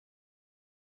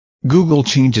Google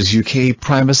changes UK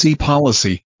privacy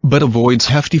policy, but avoids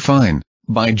hefty fine,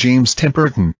 by James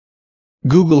Temperton.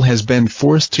 Google has been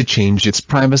forced to change its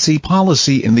privacy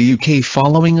policy in the UK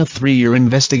following a 3-year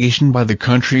investigation by the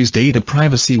country's data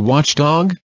privacy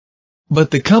watchdog.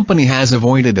 But the company has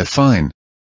avoided a fine.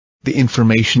 The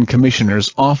Information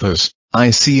Commissioner's Office,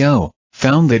 ICO,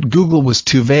 found that Google was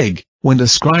too vague when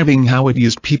describing how it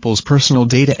used people's personal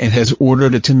data and has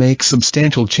ordered it to make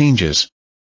substantial changes.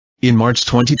 In March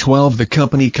 2012, the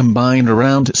company combined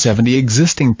around 70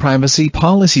 existing privacy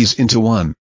policies into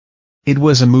one. It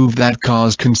was a move that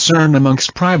caused concern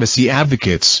amongst privacy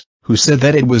advocates, who said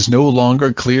that it was no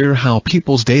longer clear how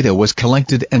people's data was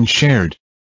collected and shared.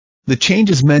 The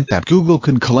changes meant that Google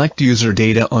could collect user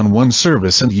data on one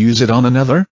service and use it on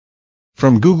another.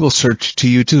 From Google Search to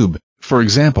YouTube, for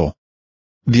example.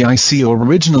 The ICO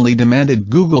originally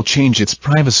demanded Google change its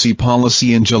privacy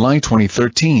policy in July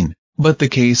 2013, but the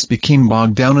case became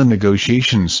bogged down in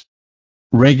negotiations.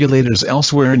 Regulators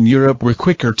elsewhere in Europe were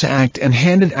quicker to act and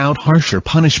handed out harsher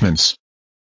punishments.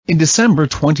 In December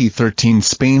 2013,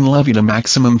 Spain levied a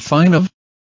maximum fine of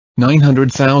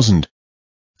 $900,000,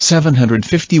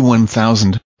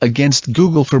 $751,000, against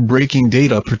Google for breaking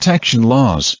data protection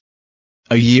laws.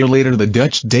 A year later, the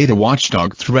Dutch data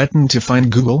watchdog threatened to fine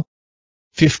Google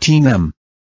 $15M,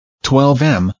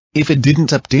 $12M, if it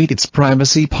didn't update its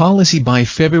privacy policy by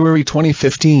February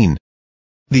 2015.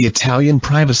 The Italian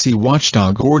privacy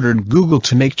watchdog ordered Google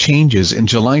to make changes in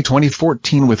July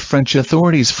 2014, with French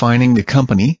authorities fining the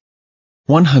company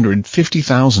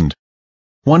 $150,000,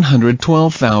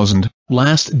 $112,000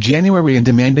 last January and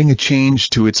demanding a change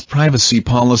to its privacy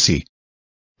policy.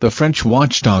 The French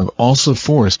watchdog also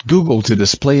forced Google to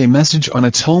display a message on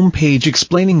its homepage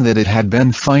explaining that it had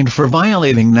been fined for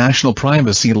violating national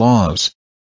privacy laws.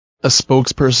 A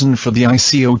spokesperson for the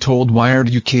ICO told Wired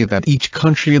UK that each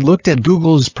country looked at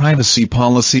Google's privacy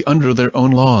policy under their own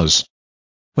laws.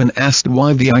 When asked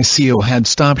why the ICO had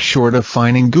stopped short of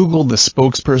fining Google, the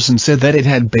spokesperson said that it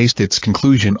had based its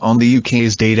conclusion on the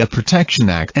UK's Data Protection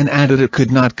Act and added it could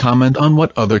not comment on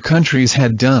what other countries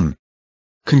had done.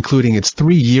 Concluding its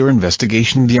 3-year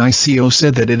investigation, the ICO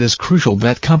said that it is crucial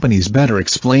that companies better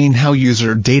explain how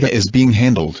user data is being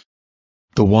handled.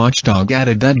 The watchdog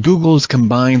added that Google's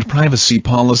combined privacy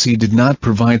policy did not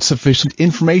provide sufficient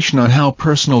information on how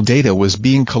personal data was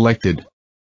being collected.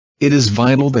 It is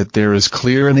vital that there is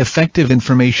clear and effective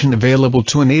information available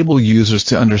to enable users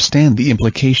to understand the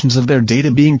implications of their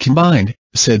data being combined,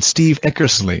 said Steve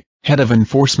Eckersley, head of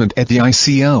enforcement at the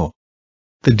ICO.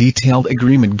 The detailed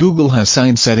agreement Google has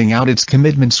signed setting out its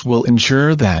commitments will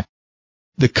ensure that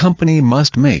the company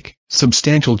must make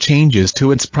substantial changes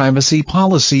to its privacy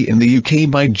policy in the UK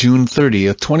by June 30,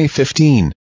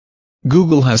 2015.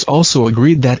 Google has also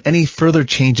agreed that any further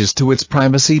changes to its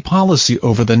privacy policy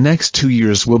over the next 2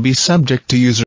 years will be subject to user